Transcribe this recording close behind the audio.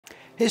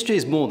History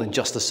is more than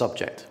just a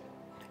subject.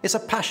 It's a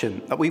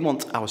passion that we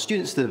want our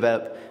students to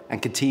develop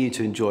and continue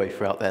to enjoy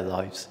throughout their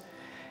lives.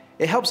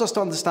 It helps us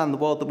to understand the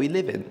world that we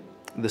live in,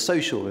 the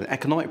social and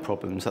economic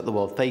problems that the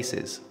world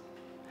faces.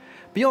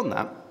 Beyond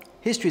that,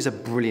 history is a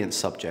brilliant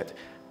subject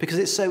because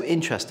it's so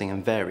interesting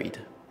and varied.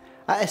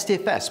 At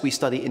STFS, we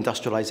study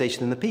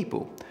industrialisation and the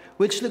people,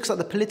 which looks at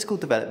the political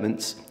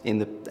developments in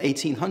the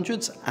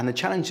 1800s and the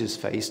challenges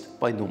faced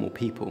by normal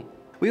people.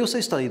 We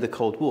also study the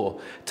Cold War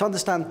to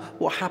understand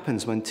what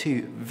happens when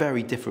two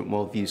very different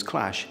worldviews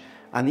clash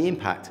and the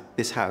impact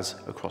this has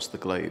across the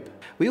globe.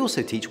 We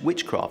also teach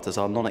witchcraft as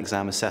our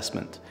non-exam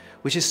assessment,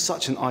 which is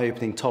such an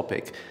eye-opening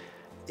topic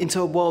into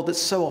a world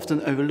that's so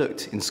often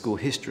overlooked in school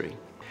history.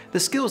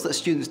 The skills that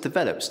students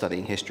develop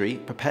studying history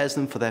prepares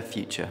them for their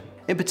future.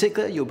 In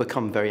particular, you'll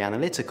become very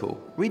analytical,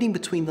 reading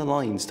between the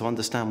lines to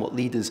understand what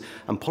leaders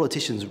and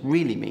politicians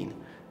really mean,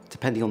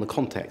 depending on the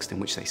context in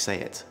which they say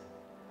it.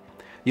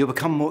 You'll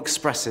become more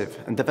expressive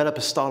and develop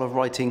a style of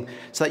writing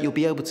so that you'll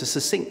be able to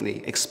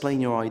succinctly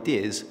explain your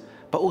ideas,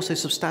 but also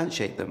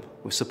substantiate them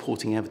with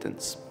supporting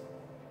evidence.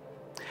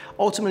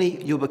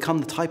 Ultimately, you'll become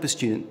the type of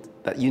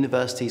student that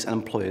universities and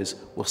employers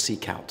will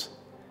seek out.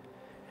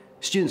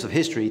 Students of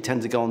history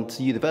tend to go on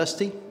to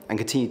university and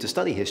continue to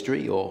study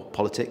history or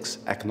politics,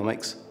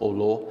 economics or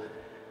law.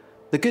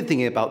 The good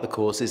thing about the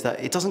course is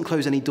that it doesn't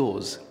close any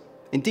doors.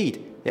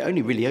 Indeed, it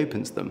only really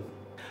opens them.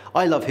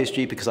 I love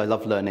history because I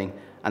love learning,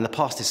 and the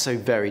past is so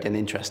varied and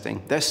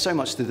interesting. There's so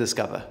much to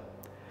discover.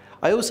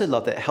 I also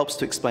love that it helps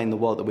to explain the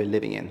world that we're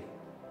living in.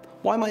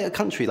 Why might a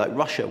country like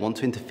Russia want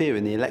to interfere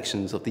in the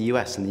elections of the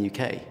US and the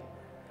UK?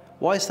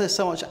 Why is there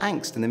so much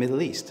angst in the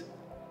Middle East?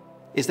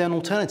 Is there an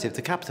alternative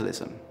to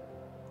capitalism?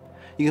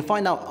 You can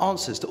find out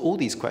answers to all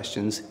these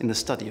questions in the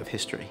study of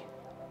history.